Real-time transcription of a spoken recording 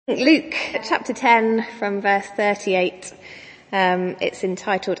Luke chapter 10 from verse 38. It's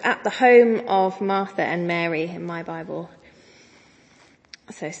entitled At the Home of Martha and Mary in my Bible.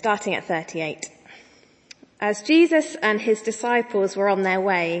 So starting at 38. As Jesus and his disciples were on their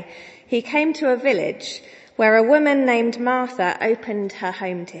way, he came to a village where a woman named Martha opened her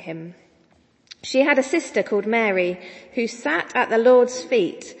home to him. She had a sister called Mary who sat at the Lord's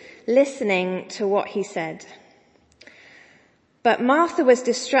feet listening to what he said. But Martha was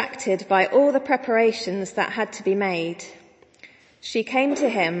distracted by all the preparations that had to be made. She came to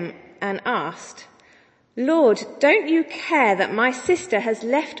him and asked, "Lord, don't you care that my sister has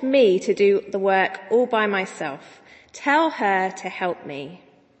left me to do the work all by myself? Tell her to help me."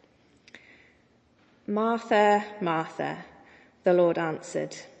 "Martha, Martha," the Lord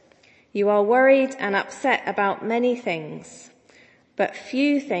answered, "you are worried and upset about many things, but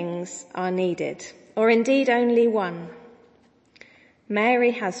few things are needed, or indeed only one.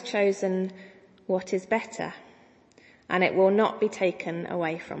 Mary has chosen what is better, and it will not be taken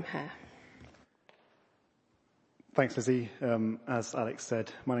away from her." Thanks, Lizzie. As Alex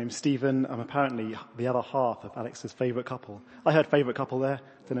said, my name's Stephen. I'm apparently the other half of Alex's favourite couple. I heard favourite couple there.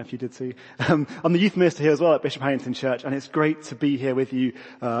 Don't know if you did too. I'm the youth minister here as well at Bishop Hannington Church, and it's great to be here with you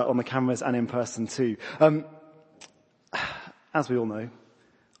on the cameras and in person too. As we all know,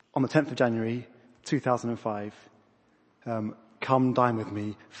 on the 10th of January 2005, Come Dine With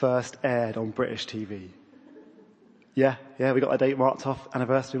Me first aired on British TV. Yeah, we got a date marked off,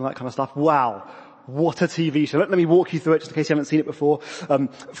 anniversary and all that kind of stuff. Wow, what a TV show. Let me walk you through it just in case you haven't seen it before.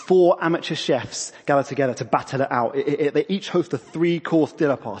 4 amateur chefs gather together to battle it out. They each host a 3-course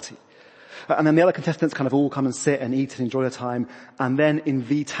dinner party. And then the other contestants kind of all come and sit and eat and enjoy their time. And then in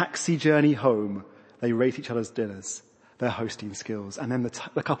the taxi journey home, they rate each other's dinners, their hosting skills. And then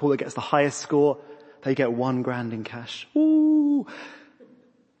the couple that gets the highest score, they get $1,000 in cash. Ooh.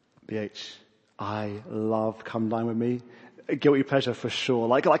 BH, I love Come Dine With Me. Guilty pleasure for sure.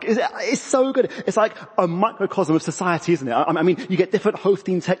 It's so good. It's like a microcosm of society, isn't it? I mean, you get different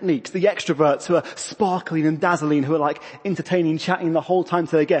hosting techniques. The extroverts who are sparkling and dazzling, who are like entertaining, chatting the whole time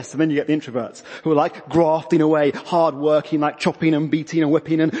to their guests. And then you get the introverts who are like grafting away, hard working, like chopping and beating and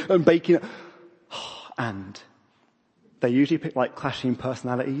whipping and baking. And they usually pick like clashing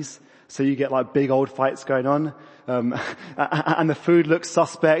personalities. So you get like big old fights going on, and the food looks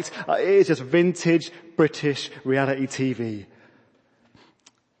suspect. It's just vintage British reality TV.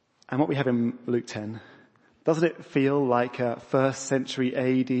 And what we have in Luke 10, doesn't it feel like a 1st century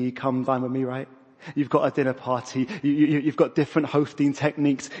AD Come Dine With Me, right? You've got a dinner party, you've got different hosting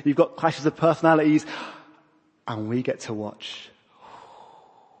techniques, you've got clashes of personalities, and we get to watch.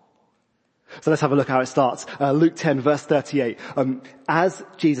 So let's have a look how it starts. Luke 10 verse 38. As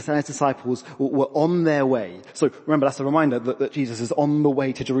Jesus and his disciples were on their way. So remember, that's a reminder that Jesus is on the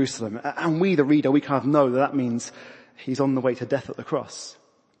way to Jerusalem. And we, the reader, we kind of know that means he's on the way to death at the cross.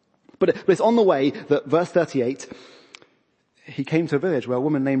 But it's on the way that, verse 38, he came to a village where a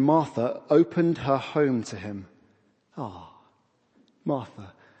woman named Martha opened her home to him.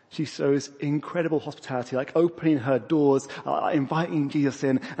 Martha. She shows incredible hospitality, like opening her doors, inviting Jesus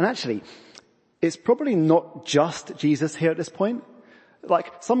in. And actually, it's probably not just Jesus here at this point.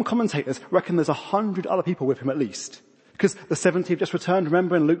 Like, some commentators reckon there's 100 other people with him at least. Because the 70 have just returned,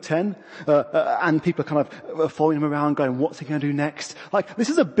 remember, in Luke 10? And people are kind of following him around going, what's he going to do next? Like, this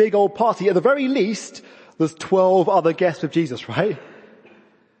is a big old party. At the very least, there's 12 other guests with Jesus, right?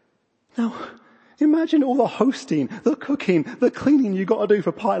 Now, imagine all the hosting, the cooking, the cleaning you got to do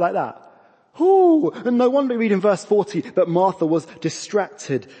for a party like that. Oh, and no wonder we read in verse 40 that Martha was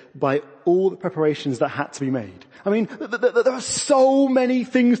distracted by all the preparations that had to be made. I mean, there are so many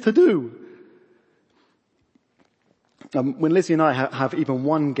things to do. When Lizzie and I have even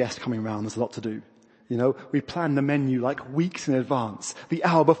one guest coming round, there's a lot to do. You know, we plan the menu like weeks in advance. The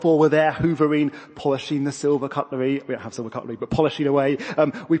hour before we're there hoovering, polishing the silver cutlery. We don't have silver cutlery, but polishing away.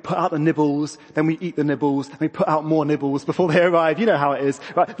 We put out the nibbles, then we eat the nibbles, then we put out more nibbles before they arrive. You know how it is,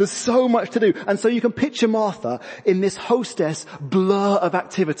 right? There's so much to do. And so you can picture Martha in this hostess blur of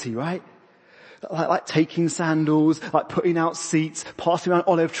activity, right? Like taking sandals, like putting out seats, passing around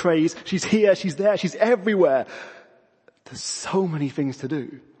olive trays. She's here, she's there, she's everywhere. There's so many things to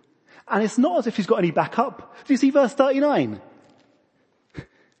do. And it's not as if she's got any backup. Do you see verse 39?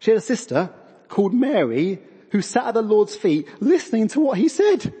 She had a sister called Mary who sat at the Lord's feet listening to what he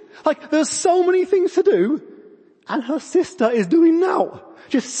said. Like, there's so many things to do, and her sister is doing now.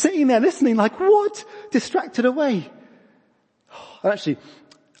 Just sitting there listening like, what? Distracted away. And actually,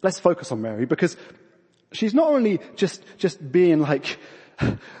 let's focus on Mary, because she's not only just being like,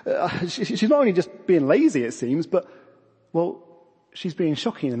 she's not only just being lazy, it seems, but, well, she's being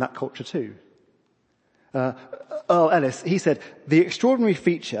shocking in that culture too. Earl Ellis, he said, the extraordinary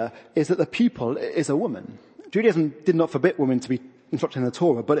feature is that the pupil is a woman. Judaism did not forbid women to be instructed in the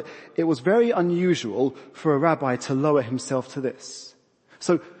Torah, but it was very unusual for a rabbi to lower himself to this.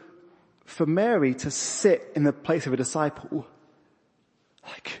 So for Mary to sit in the place of a disciple,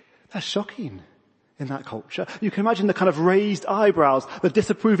 that's shocking in that culture. You can imagine the kind of raised eyebrows, the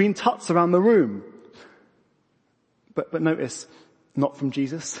disapproving tuts around the room. But notice, not from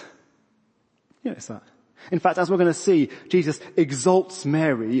Jesus. You notice that? In fact, as we're going to see, Jesus exalts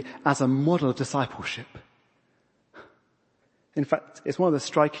Mary as a model of discipleship. In fact, it's one of the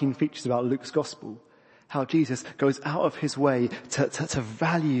striking features about Luke's gospel, how Jesus goes out of his way to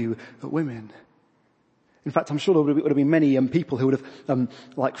value the women. In fact, I'm sure there would have been many people who would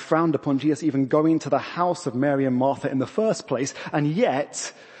have frowned upon Jesus even going to the house of Mary and Martha in the first place. And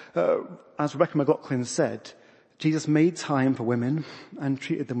yet, as Rebecca McLaughlin said, Jesus made time for women and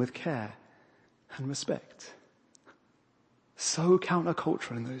treated them with care and respect. So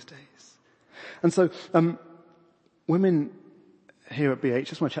countercultural in those days. And so, women here at BH,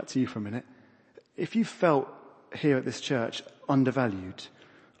 just want to chat to you for a minute. If you felt here at this church undervalued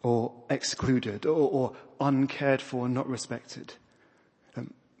or excluded or uncared for and not respected,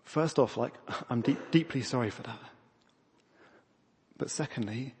 first off, I'm deeply sorry for that. But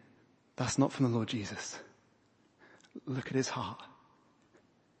secondly, that's not from the Lord Jesus. Look at his heart.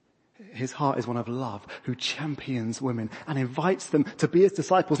 His heart is one of love, who champions women and invites them to be his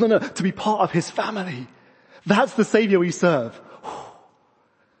disciples. No, to be part of his family. That's the Saviour we serve.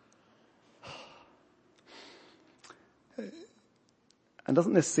 And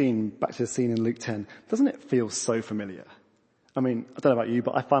doesn't this scene, back to the scene in Luke 10, doesn't it feel so familiar? I mean, I don't know about you,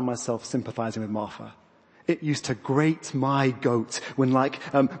 but I find myself sympathizing with Martha. It used to grate my goat when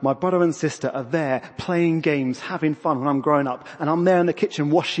my brother and sister are there playing games, having fun when I'm growing up, and I'm there in the kitchen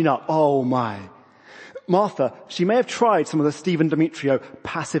washing up. Oh my. Martha, she may have tried some of the Stephen Demetriou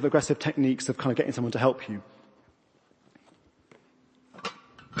passive aggressive techniques of kind of getting someone to help you.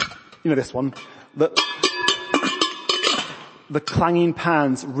 You know this one. The clanging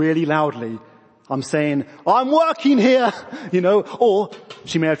pans really loudly. I'm saying, I'm working here, or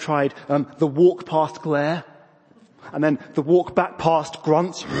she may have tried the walk past glare and then the walk back past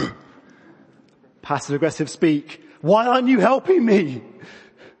grunt, passive aggressive speak. Why aren't you helping me?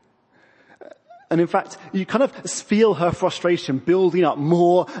 And in fact, you kind of feel her frustration building up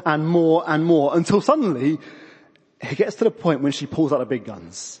more and more and more until suddenly it gets to the point when she pulls out the big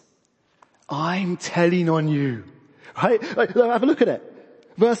guns. I'm telling on you, right? Have a look at it.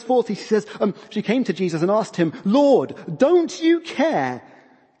 Verse 40, she says, she came to Jesus and asked him, Lord, don't you care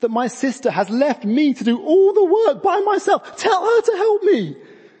that my sister has left me to do all the work by myself? Tell her to help me.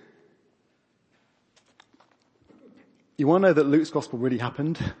 You want to know that Luke's gospel really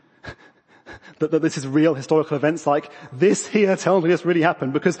happened? that this is real historical events like this here tells me this really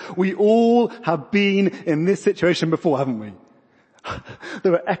happened, because we all have been in this situation before, haven't we?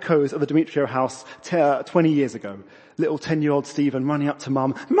 There were echoes of the Demetriou house 20 years ago. Little 10-year-old Stephen running up to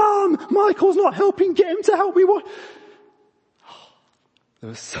Mum. Mum, Michael's not helping. Get him to help me. What? There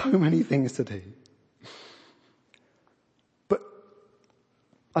were so many things to do. But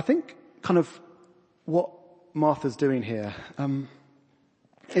I think kind of what Martha's doing here,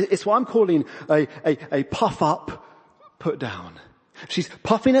 it's what I'm calling a puff up, put down. She's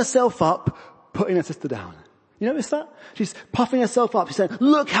puffing herself up, putting her sister down. You notice that? She's puffing herself up. She's saying,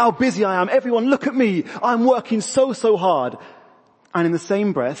 look how busy I am. Everyone, look at me. I'm working so hard. And in the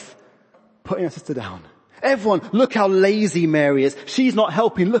same breath, putting her sister down. Everyone, look how lazy Mary is. She's not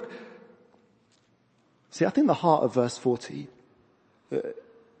helping. Look. See, I think the heart of verse 40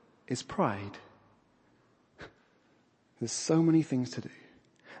 is pride. There's so many things to do.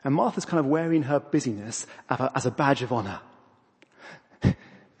 And Martha's kind of wearing her busyness as a badge of honor.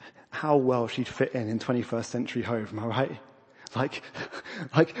 How well she'd fit in 21st century home, am I right?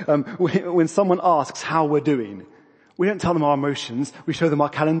 When someone asks how we're doing, we don't tell them our emotions, we show them our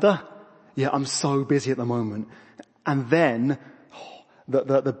calendar. Yeah, I'm so busy at the moment. And then,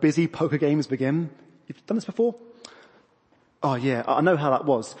 the busy poker games begin. You've done this before? Oh yeah, I know how that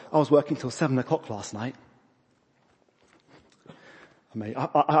was. I was working till 7:00 last night. Mate,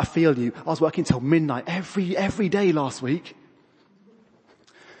 I feel you. I was working till midnight every day last week.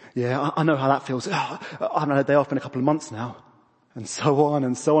 Yeah, I know how that feels. I haven't had a day off in a couple of months now. And so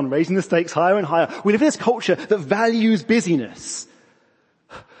on, raising the stakes higher and higher. We live in this culture that values busyness.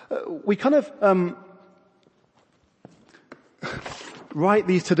 We kind of write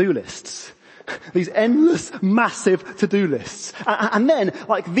these to-do lists. These endless, massive to-do lists. And then,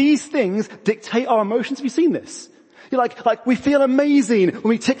 these things dictate our emotions. Have you seen this? Like we feel amazing when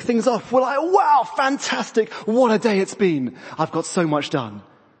we tick things off. We're like, wow, fantastic. What a day it's been. I've got so much done.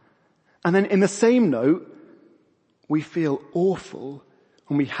 And then in the same note, we feel awful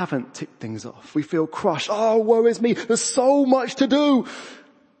when we haven't ticked things off. We feel crushed. Oh, woe is me. There's so much to do.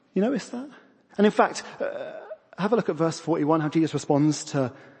 You notice that? And in fact, have a look at verse 41, how Jesus responds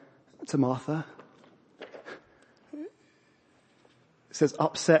to Martha. It says,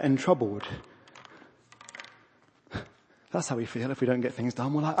 upset and troubled. That's how we feel if we don't get things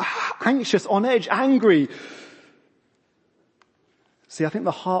done. We're like, anxious, on edge, angry. See, I think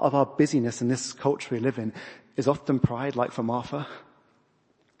the heart of our busyness in this culture we live in is often pride, like for Martha.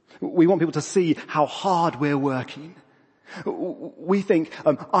 We want people to see how hard we're working. We think,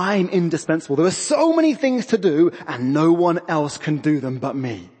 I'm indispensable. There are so many things to do and no one else can do them but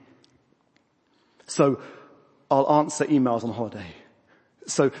me. So I'll answer emails on holiday.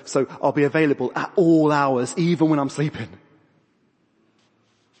 So I'll be available at all hours, even when I'm sleeping.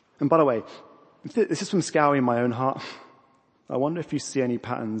 And by the way, this is from scouring my own heart. I wonder if you see any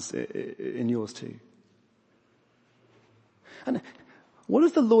patterns in yours too. And what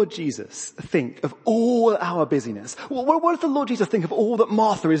does the Lord Jesus think of all our busyness? What does the Lord Jesus think of all that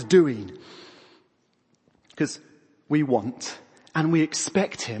Martha is doing? Because we want and we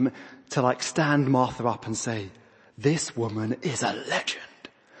expect him to stand Martha up and say, this woman is a legend.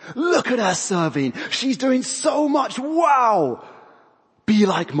 Look at her serving. She's doing so much. Wow. Be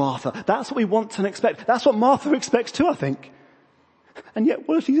like Martha. That's what we want and expect. That's what Martha expects too, I think. And yet,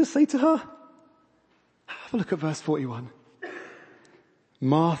 what does Jesus say to her? Have a look at verse 41.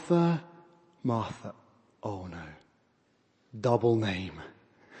 Martha, Martha. Oh no. Double name.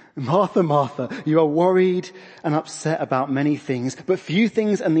 Martha, Martha, you are worried and upset about many things, but few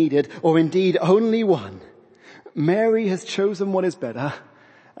things are needed, or indeed only one. Mary has chosen what is better,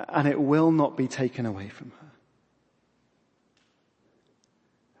 and it will not be taken away from her.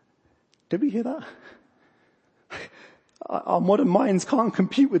 Did we hear that? Our modern minds can't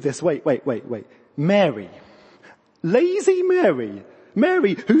compute with this. Wait. Mary. Lazy Mary.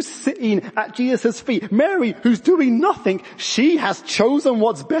 Mary who's sitting at Jesus' feet. Mary who's doing nothing. She has chosen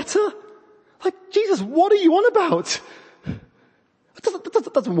what's better. Jesus, what are you on about?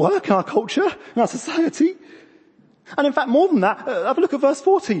 That doesn't work in our culture, in our society. And in fact, more than that, have a look at verse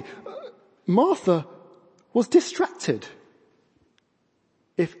 40. Martha was distracted.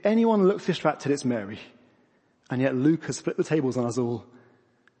 If anyone looks distracted, it's Mary. And yet Luke has flipped the tables on us all.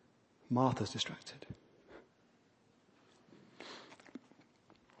 Martha's distracted.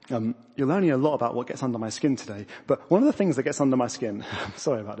 You're learning a lot about what gets under my skin today, but one of the things that gets under my skin, I'm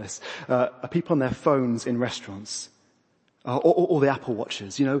sorry about this, are people on their phones in restaurants. Or the Apple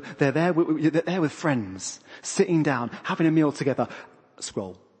Watches, they're there with friends, sitting down, having a meal together.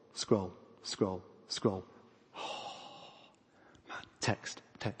 Scroll. Oh, man, text.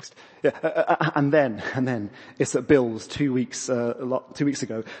 Yeah, and then it's at Bill's 2 weeks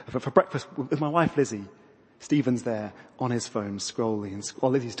ago for breakfast with my wife Lizzie. Stephen's there on his phone scrolling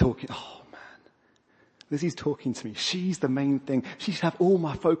while Lizzie's talking. Oh man, Lizzie's talking to me. She's the main thing. She should have all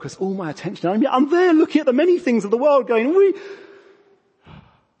my focus, all my attention. I'm there looking at the many things of the world going,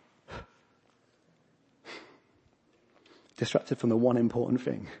 distracted from the one important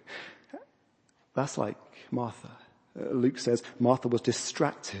thing. That's like Martha. Luke says Martha was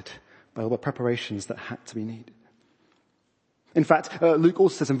distracted by all the preparations that had to be needed. In fact, Luke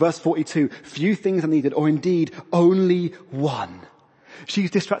also says in verse 42, few things are needed, or indeed only one.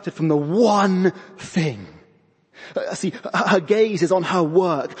 She's distracted from the one thing. See, her gaze is on her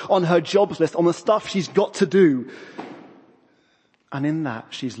work, on her jobs list, on the stuff she's got to do. And in that,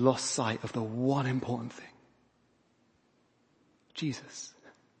 she's lost sight of the one important thing. Jesus.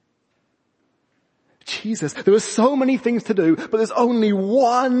 There are so many things to do, but there's only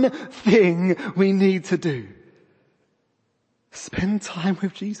one thing we need to do. Spend time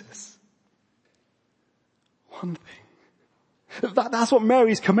with Jesus. One thing. That's what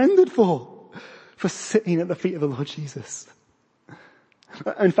Mary's commended for sitting at the feet of the Lord Jesus.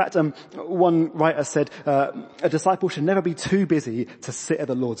 In fact, one writer said, a disciple should never be too busy to sit at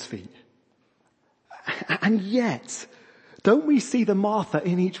the Lord's feet. And yet, don't we see the Martha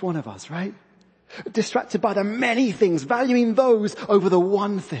in each one of us, right? Distracted by the many things, valuing those over the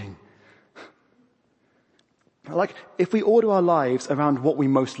one thing. If we order our lives around what we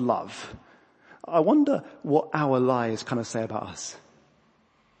most love, I wonder what our lives kind of say about us.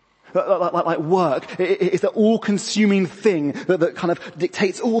 Like work is the all-consuming thing that kind of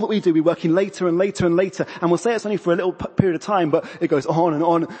dictates all that we do. We're working later and later and later, and we'll say it's only for a little period of time, but it goes on and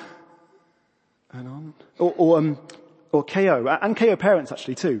on and on. Or KO, and KO parents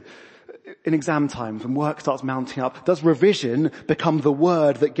actually too. in exam times when work starts mounting up, does revision become the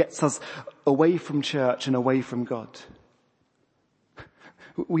word that gets us away from church and away from God?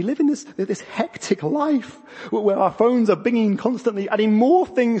 We live in this hectic life where our phones are binging constantly, adding more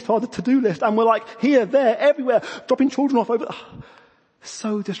things to our to-do list, and we're like here, there, everywhere, dropping children off over,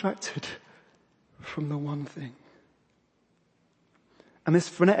 so distracted from the one thing. And this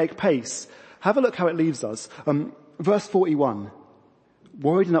frenetic pace, have a look how it leaves us. Verse 41,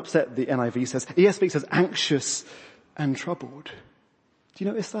 worried and upset, the NIV says. ESV says anxious and troubled. Do you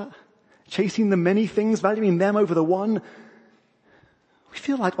notice that? Chasing the many things, valuing them over the one. We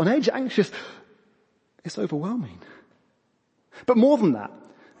feel like on edge, anxious. It's overwhelming. But more than that,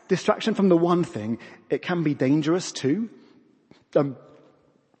 distraction from the one thing, it can be dangerous too.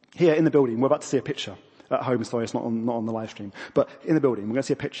 Here in the building, we're about to see a picture. At home, sorry, it's not on the live stream. But in the building, we're going to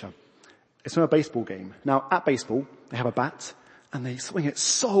see a picture. It's from a baseball game. Now, at baseball, they have a bat, and they swing it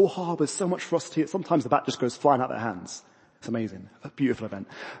so hard with so much ferocity that sometimes the bat just goes flying out their hands. It's amazing. A beautiful event.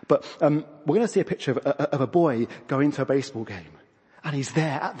 But we're going to see a picture of a boy going to a baseball game. And he's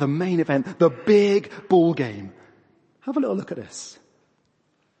there at the main event, the big ball game. Have a little look at this.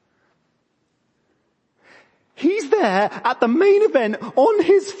 He's there at the main event on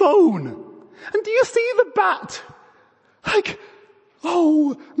his phone. And do you see the bat? Like,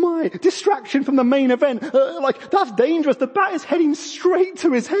 oh my, distraction from the main event. That's dangerous. The bat is heading straight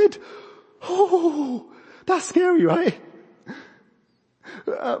to his head. Oh, that's scary, right?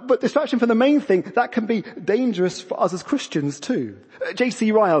 But distraction from the main thing, that can be dangerous for us as Christians too.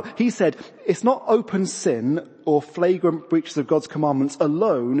 J.C. Ryle, he said, it's not open sin or flagrant breaches of God's commandments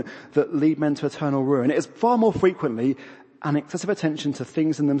alone that lead men to eternal ruin. It is far more frequently an excessive attention to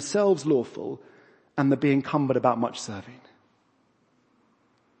things in themselves lawful and the being cumbered about much serving.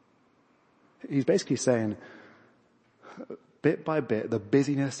 He's basically saying, bit by bit, the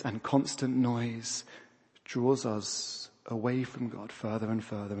busyness and constant noise draws us away from God further and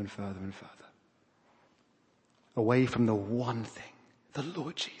further and further and further. Away from the one thing, the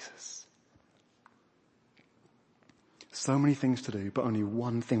Lord Jesus. So many things to do, but only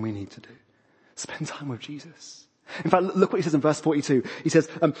one thing we need to do. Spend time with Jesus. In fact, look what he says in verse 42. He says,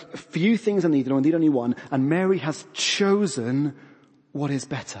 few things are needed, or indeed only one, and Mary has chosen what is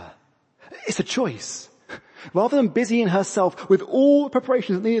better. It's a choice. Rather than busying herself with all the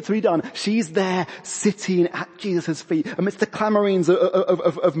preparations that needed to be done, she's there sitting at Jesus' feet amidst the clamorings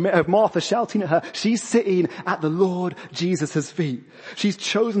of Martha shouting at her. She's sitting at the Lord Jesus' feet. She's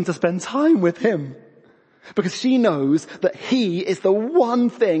chosen to spend time with him because she knows that he is the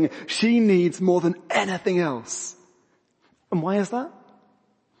one thing she needs more than anything else. And why is that?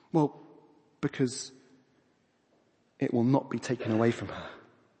 Well, because it will not be taken away from her.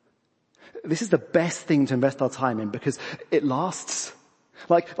 This is the best thing to invest our time in because it lasts.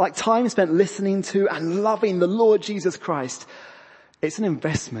 Like time spent listening to and loving the Lord Jesus Christ. It's an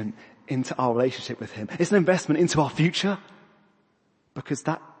investment into our relationship with him. It's an investment into our future because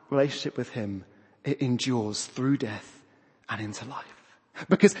that relationship with him, it endures through death and into life.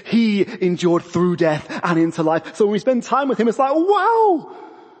 Because he endured through death and into life. So when we spend time with him, it's like, wow!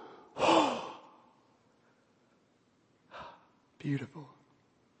 Beautiful.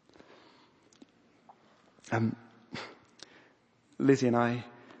 Lizzie and I,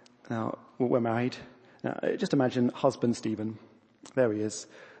 now, we're married. Now, just imagine husband Stephen. There he is.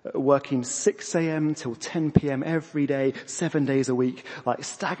 Working 6 a.m. till 10 p.m. every day, 7 days a week, like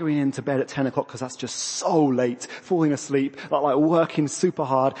staggering into bed at 10 o'clock because that's just so late, falling asleep, like working super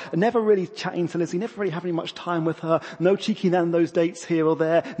hard, and never really chatting to Lizzie, never really having much time with her, no cheeking on those dates here or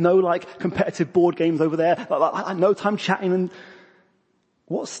there, no like competitive board games over there, like no time chatting. And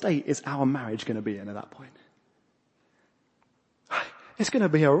what state is our marriage going to be in at that point? It's going to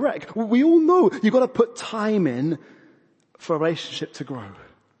be a wreck. We all know you've got to put time in for a relationship to grow.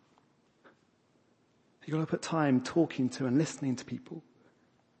 You've got to put time talking to and listening to people.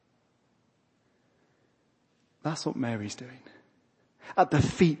 That's what Mary's doing. At the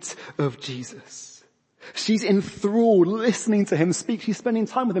feet of Jesus. She's enthralled, listening to him speak. She's spending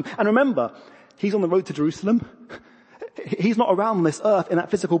time with him. And remember, he's on the road to Jerusalem. He's not around this earth in that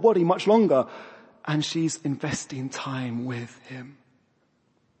physical body much longer. And she's investing time with him.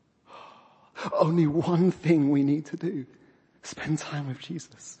 Only one thing we need to do. Spend time with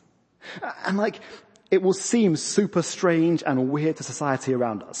Jesus. And it will seem super strange and weird to society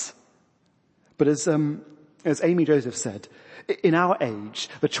around us. But as Amy Joseph said, in our age,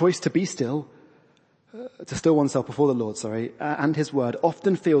 the choice to be still, to still oneself before the Lord, and his word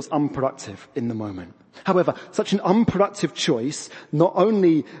often feels unproductive in the moment. However, such an unproductive choice not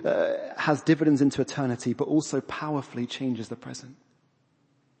only has dividends into eternity, but also powerfully changes the present.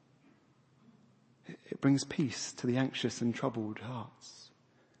 It brings peace to the anxious and troubled hearts.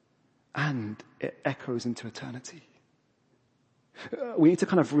 And it echoes into eternity. We need to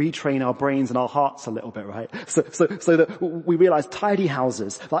kind of retrain our brains and our hearts a little bit, right? So that we realize tidy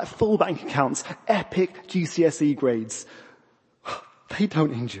houses, like full bank accounts, epic GCSE grades, they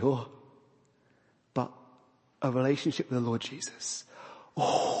don't endure. But a relationship with the Lord Jesus,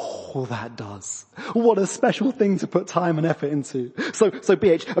 oh, that does. What a special thing to put time and effort into. So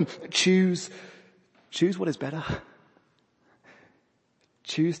BH, choose what is better.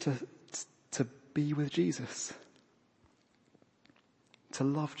 Choose to be with Jesus. To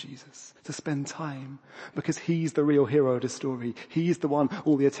love Jesus, to spend time, because he's the real hero of the story. He's the one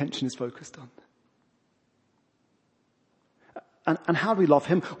all the attention is focused on. And how do we love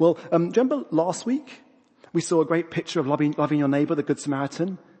him? Well, do you remember last week we saw a great picture of loving your neighbor, the Good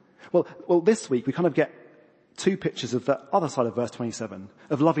Samaritan? Well, this week we kind of get two pictures of the other side of verse 27,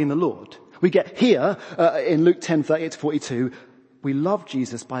 of loving the Lord. We get here, in Luke 10:38-42, we love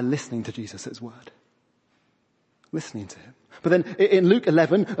Jesus by listening to Jesus at his word. Listening to him. But then in Luke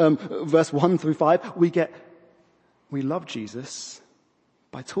 11, verse 1-5, we love Jesus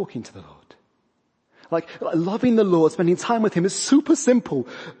by talking to the Lord. Like loving the Lord, spending time with him is super simple.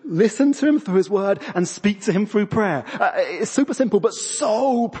 Listen to him through his word and speak to him through prayer. It's super simple, but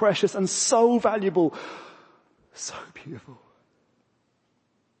so precious and so valuable. So beautiful.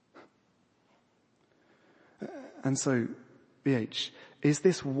 And so, BH, is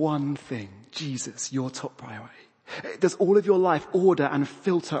this one thing, Jesus, your top priority? Does all of your life order and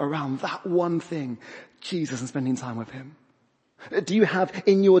filter around that one thing, Jesus, and spending time with him? Do you have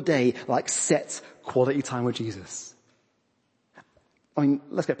in your day like set quality time with Jesus? I mean,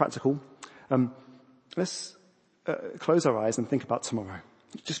 let's get practical. Let's close our eyes and think about tomorrow.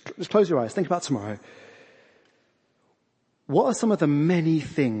 Just close your eyes, think about tomorrow. What are some of the many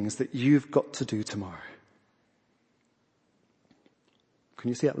things that you've got to do tomorrow? Can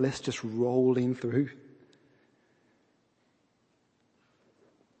you see that list just rolling through?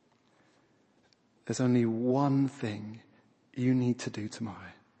 There's only one thing you need to do tomorrow.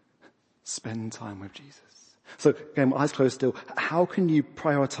 Spend time with Jesus. So again, eyes closed still. How can you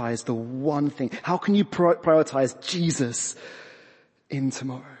prioritize the one thing? How can you prioritize Jesus in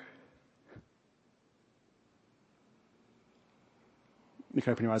tomorrow? You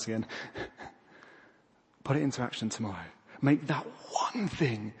can open your eyes again. Put it into action tomorrow. Make that one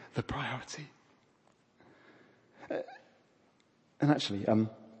thing the priority. And actually,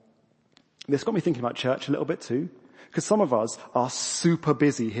 this got me thinking about church a little bit too. Because some of us are super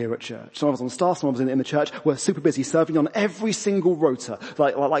busy here at church. Some of us on staff, some of us in the church, we're super busy serving on every single rota.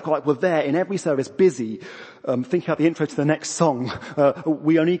 Like we're there in every service, busy, thinking about the intro to the next song.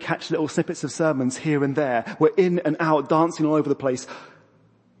 We only catch little snippets of sermons here and there. We're in and out, dancing all over the place.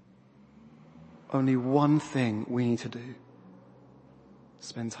 Only one thing we need to do.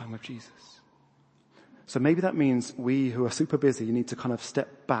 Spend time with Jesus. So maybe that means we who are super busy need to kind of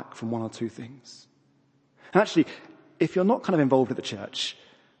step back from one or two things. And actually, if you're not kind of involved with the church,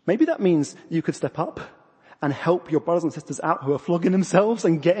 maybe that means you could step up and help your brothers and sisters out who are flogging themselves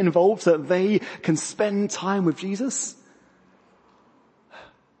and get involved so that they can spend time with Jesus.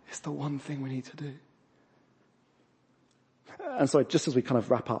 It's the one thing we need to do. And so just as we kind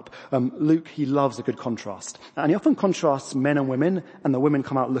of wrap up, Luke, he loves a good contrast. And he often contrasts men and women, and the women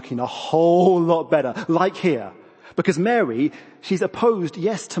come out looking a whole lot better, like here. Because Mary, she's opposed,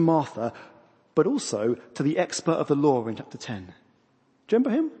 yes, to Martha, but also to the expert of the law in chapter 10. Do you remember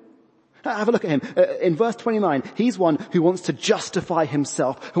him? Have a look at him. In verse 29, he's one who wants to justify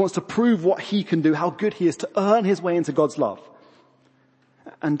himself, who wants to prove what he can do, how good he is to earn his way into God's love.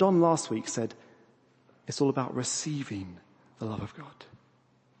 And Don last week said, it's all about receiving the love of God.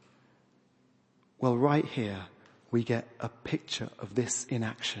 Well, right here, we get a picture of this in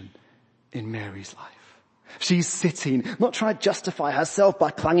action in Mary's life. She's sitting, not trying to justify herself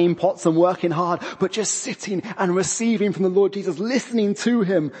by clanging pots and working hard, but just sitting and receiving from the Lord Jesus, listening to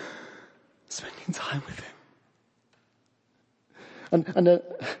him, spending time with him. And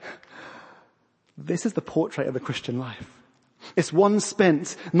this is the portrait of the Christian life. It's one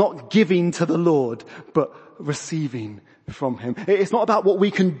spent not giving to the Lord, but receiving from him. It's not about what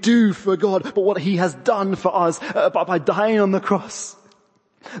we can do for God, but what he has done for us by dying on the cross.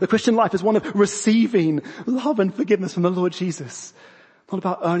 The Christian life is one of receiving love and forgiveness from the Lord Jesus. Not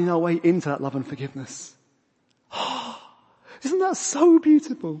about earning our way into that love and forgiveness. Oh, isn't that so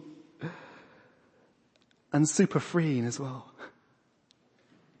beautiful? And super freeing as well.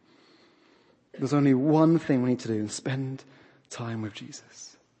 There's only one thing we need to do, and spend time with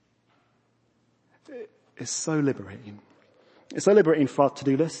Jesus. It's so liberating. It's so liberating for our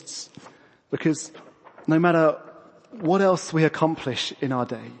to-do lists, because no matter what else we accomplish in our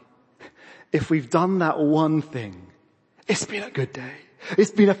day, if we've done that one thing, it's been a good day.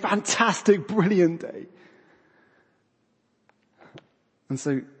 It's been a fantastic, brilliant day. And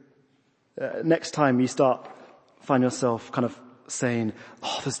so next time you find yourself kind of saying,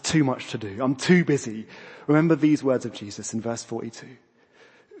 oh, there's too much to do, I'm too busy, remember these words of Jesus in verse 42.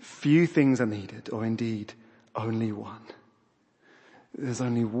 Few things are needed, or indeed only one. There's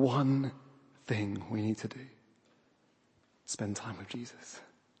only one thing we need to do. Spend time with Jesus.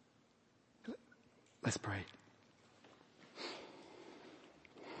 Let's pray.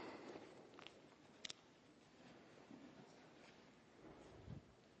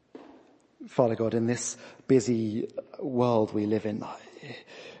 Father God, in this busy world we live in,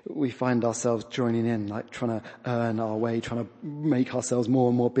 we find ourselves joining in, like trying to earn our way, trying to make ourselves more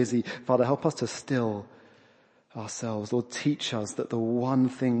and more busy. Father, help us to still ourselves. Lord, teach us that the one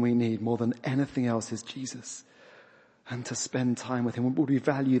thing we need more than anything else is Jesus, and to spend time with him. Would we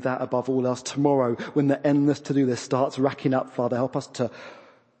value that above all else tomorrow when the endless to-do list starts racking up? Father, help us to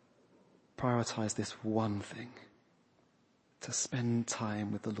prioritize this one thing, to spend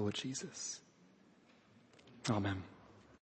time with the Lord Jesus. Amen.